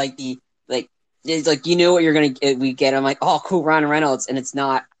like you know what you're gonna get. I'm like, oh, cool, Ryan Reynolds, and it's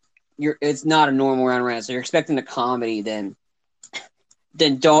not a normal Ryan Reynolds. So you're expecting a comedy, then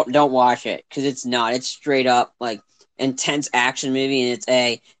don't watch it because it's not. It's straight up like intense action movie, and it's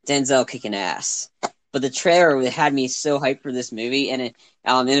a Denzel kicking ass. But the trailer had me so hyped for this movie, and it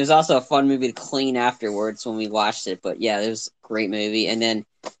was also a fun movie to clean afterwards when we watched it. But yeah, it was a great movie. And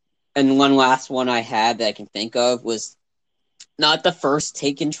one last one I had that I can think of was not the first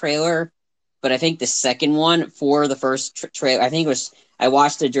Taken trailer, but I think the second one for the first trailer. I think it was I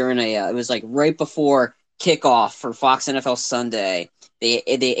watched it during it was like right before kickoff for Fox NFL Sunday.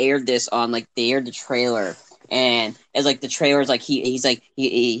 They aired this on they aired the trailer, and it's like the trailer's like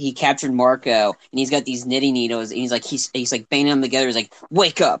he captured Marco, and he's got these knitting needles, and he's like banging them together. He's like,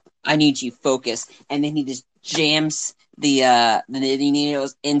 wake up, I need you, focus, and then he just jams the knitting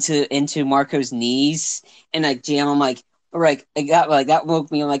needles into Marco's knees, and like jam them that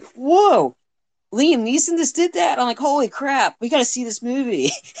woke me. I'm like, whoa, Liam Neeson just did that. I'm like, holy crap, we got to see this movie.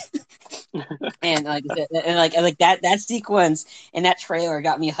 And that sequence and that trailer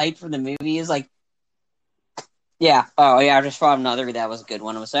got me hyped for the movie. Is like Yeah. Oh, yeah. I just thought another that was a good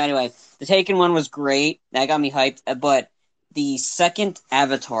one. So anyway, the Taken one was great. That got me hyped. But the second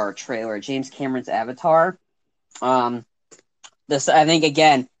Avatar trailer, James Cameron's Avatar, this I think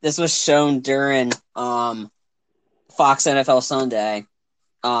again, this was shown during Fox NFL Sunday,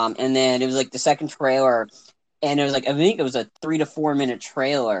 and then it was like the second trailer, and it was like I think it was a 3 to 4 minute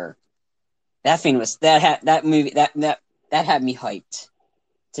trailer. That thing was that movie that had me hyped,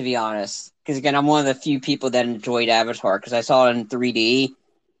 to be honest. Because again, I'm one of the few people that enjoyed Avatar because I saw it in 3D.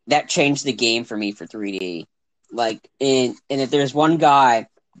 That changed the game for me for 3D. Like, and if there's one guy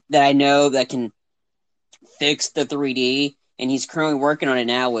that I know that can fix the 3D, and he's currently working on it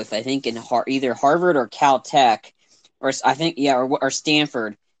now with I think in either Harvard or Caltech, or I think or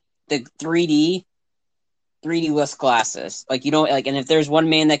Stanford, the 3D less glasses. Like you don't like, and if there's one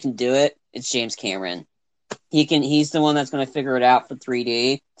man that can do it, it's James Cameron. He's the one that's going to figure it out for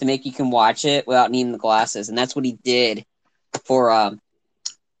 3D to make you can watch it without needing the glasses, and that's what he did for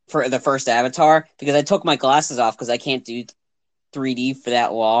the first Avatar. Because I took my glasses off because I can't do 3D for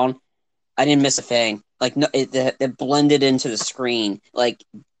that long. I didn't miss a thing. Like no, it blended into the screen. Like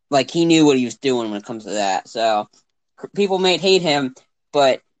he knew what he was doing when it comes to that. So people may hate him,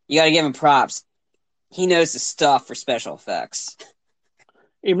 but you got to give him props. He knows the stuff for special effects.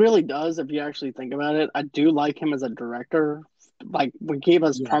 It really does, if you actually think about it. I do like him as a director. Like, we gave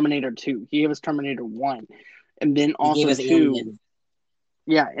us Terminator 2. He gave us Terminator 1. And then also 2. Alien.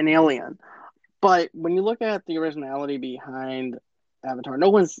 Yeah, an Alien. But when you look at the originality behind Avatar, no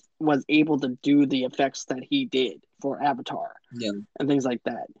one was able to do the effects that he did for Avatar. Yeah. And things like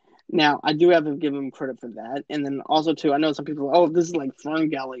that. Now, I do have to give him credit for that. And then also, too, I know some people, this is like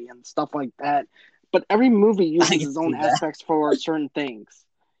Ferngully and stuff like that. But every movie uses its own aspects for certain things.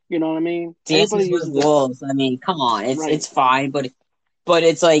 You know what I mean? Dances with Wolves. I mean, come on, it's fine, but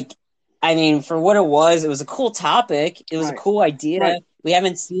it's like, I mean, for what it was a cool topic. It was a cool idea. Right. We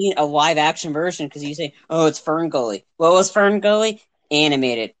haven't seen a live action version because you say, "Oh, it's Ferngully." What was Ferngully?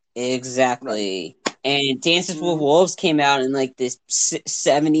 Animated, exactly. Right. And Dances with Wolves came out in like the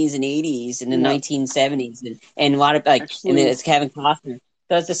 70s and 80s, in the 1970s, and a lot of and it's Kevin Costner.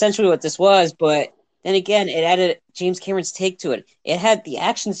 That's essentially what this was, but. Then again, it added James Cameron's take to it. It had the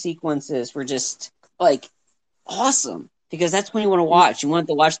action sequences were just like awesome because that's when you want to watch. You want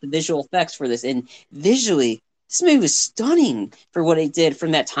to watch the visual effects for this, and visually, this movie was stunning for what it did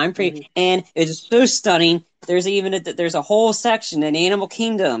from that time period, and it is so stunning. There's even there's a whole section in Animal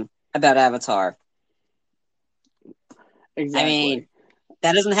Kingdom about Avatar. Exactly. I mean,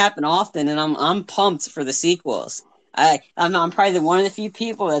 that doesn't happen often, and I'm pumped for the sequels. I'm probably one of the few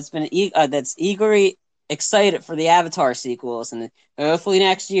people that's been that's eagerly excited for the Avatar sequels, and hopefully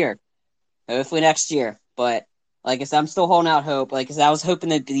next year. But like I said, I'm still holding out hope. Like I said, I was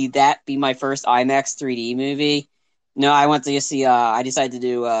hoping that be my first IMAX 3D movie. No, I went to see. I decided to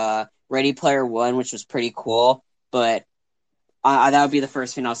do Ready Player One, which was pretty cool. But that would be the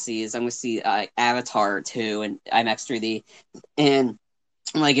first thing I'll see. Is I'm going to see Avatar 2 and IMAX 3D, and.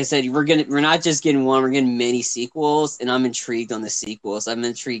 Like I said, we're not just getting one, we're getting many sequels, and I'm intrigued on the sequels. I'm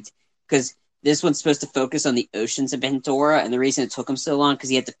intrigued because this one's supposed to focus on the oceans of Pandora, and the reason it took him so long because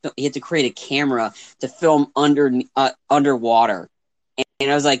he had to create a camera to film underwater. And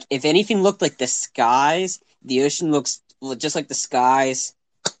I was like, if anything looked like the skies, the ocean looks just like the skies.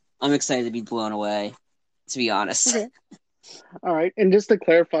 I'm excited to be blown away, to be honest. Okay. All right, and just to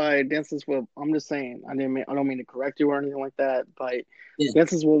clarify, Dances with I'm just saying, I don't mean to correct you or anything like that, but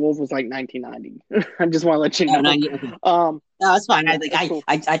Dances with Wolves was like 1990. I just want to let you know. No, that's fine. I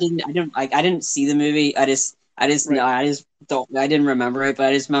didn't see the movie. I didn't remember it, but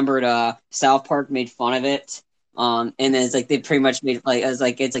I just remembered South Park made fun of it. And then it's like they pretty much made it's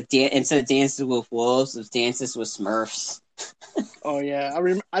like instead of Dances with Wolves, it's Dances with Smurfs. Oh yeah,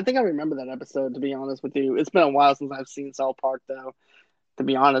 I think I remember that episode. To be honest with you, it's been a while since I've seen South Park, though. To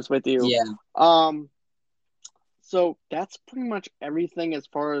be honest with you, yeah. So that's pretty much everything as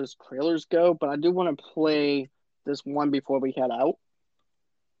far as trailers go. But I do want to play this one before we head out.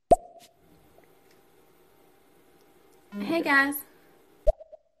 Hey guys.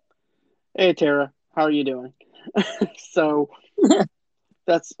 Hey Tara, how are you doing? So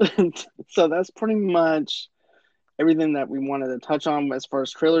that's pretty much everything that we wanted to touch on as far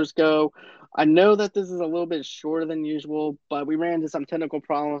as trailers go. I know that this is a little bit shorter than usual, but we ran into some technical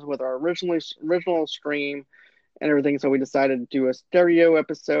problems with our original stream and everything, so we decided to do a stereo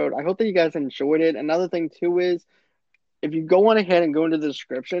episode. I hope that you guys enjoyed it. Another thing too is, if you go on ahead and go into the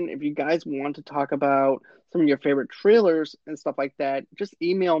description, if you guys want to talk about some of your favorite trailers and stuff like that, just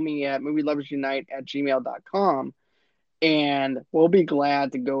email me at movieloversunite@gmail.com. and we'll be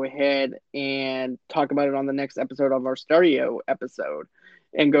glad to go ahead and talk about it on the next episode of our stereo episode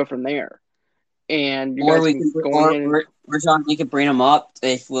and go from there. And you guys can go ahead and John, we could bring them up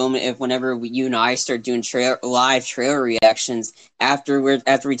if whenever you and I start doing live trailer reactions after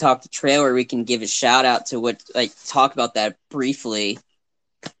we talk the trailer, we can give a shout out to talk about that briefly.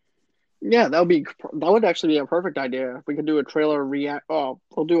 Yeah, that would actually be a perfect idea. If we could do a trailer react. Oh,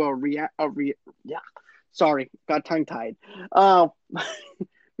 we'll do yeah. Sorry, got tongue tied.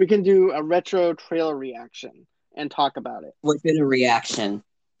 We can do a retro trailer reaction and talk about it. Within a reaction.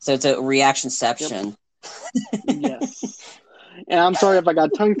 So it's a reaction-ception. Yep. Yes. And I'm sorry if I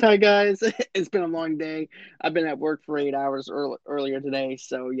got tongue-tied, guys. It's been a long day. I've been at work for 8 hours earlier today.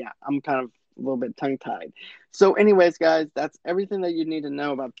 So, yeah, I'm kind of a little bit tongue-tied. So, anyways, guys, that's everything that you need to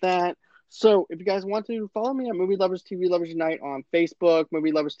know about that. So, if you guys want to, follow me at Movie Lovers TV Lovers Unite on Facebook,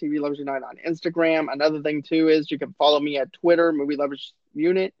 Movie Lovers TV Lovers Unite on Instagram. Another thing, too, is you can follow me at Twitter, Movie Lovers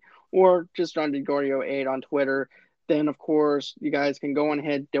Unit, or just John DeGorio8 on Twitter. Then, of course, you guys can go on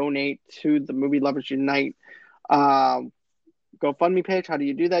ahead, donate to the Movie Lovers Unite GoFundMe page. How do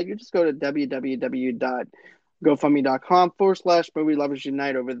you do that? You just go to www.gofundme.com/Movie Lovers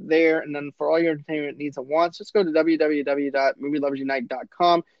Unite over there. And then for all your entertainment needs and wants, just go to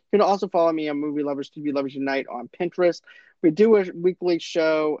www.movieloversunite.com. You can also follow me on Movie Lovers TV Lovers Unite on Pinterest. We do a weekly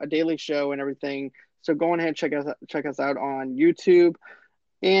show, a daily show, and everything. So go on ahead and check us out on YouTube.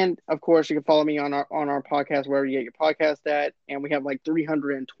 And of course, you can follow me on our podcast wherever you get your podcast at. And we have like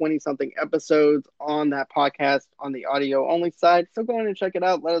 320 something episodes on that podcast on the audio only side. So go on and check it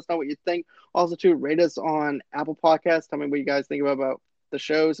out. Let us know what you think. Also, too, rate us on Apple Podcasts. Tell me what you guys think about the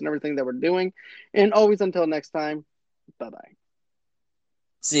shows and everything that we're doing. And always until next time, bye bye.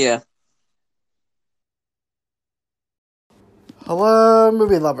 See ya. Hello,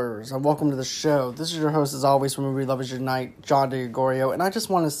 movie lovers, and welcome to the show. This is your host, as always, from Movie Lovers Unite, John DeGorio, and I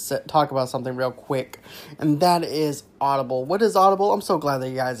just want to talk about something real quick, and that is Audible. What is Audible? I'm so glad that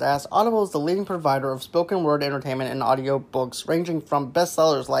you guys asked. Audible is the leading provider of spoken word entertainment and audio books, ranging from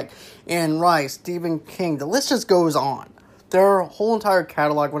bestsellers like Anne Rice, Stephen King. The list just goes on. Their whole entire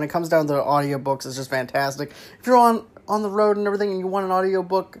catalog, when it comes down to audiobooks, is just fantastic. If you're on the road and everything and you want an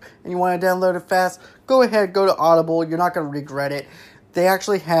audiobook and you want to download it fast, go ahead, go to Audible. You're not going to regret it. They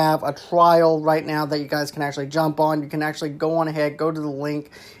actually have a trial right now that you guys can actually jump on. You can actually go on ahead, go to the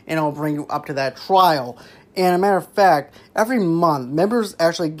link, and it'll bring you up to that trial. And a matter of fact, every month, members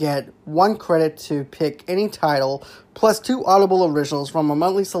actually get 1 credit to pick any title, plus 2 Audible originals from a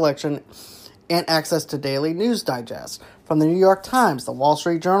monthly selection, and access to daily news digests from the New York Times, the Wall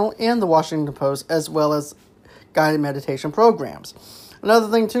Street Journal, and the Washington Post, as well as guided meditation programs. Another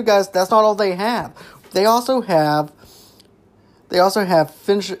thing too, guys, that's not all they have. They also have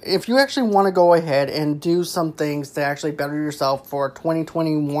if you actually want to go ahead and do some things to actually better yourself for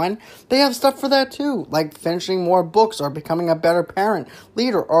 2021, they have stuff for that too, like finishing more books or becoming a better parent,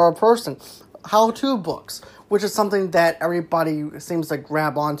 leader, or a person. How-to books, which is something that everybody seems to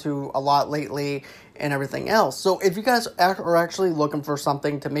grab onto a lot lately, and everything else. So if you guys are actually looking for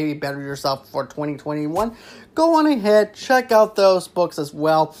something to maybe better yourself for 2021, go on ahead, check out those books as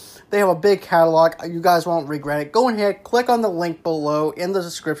well. They have a big catalog. You guys won't regret it. Go ahead, click on the link below in the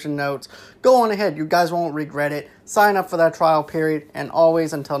description notes. Go on ahead. You guys won't regret it. Sign up for that trial period. And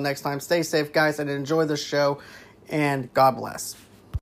always, until next time, stay safe, guys, and enjoy the show. And God bless.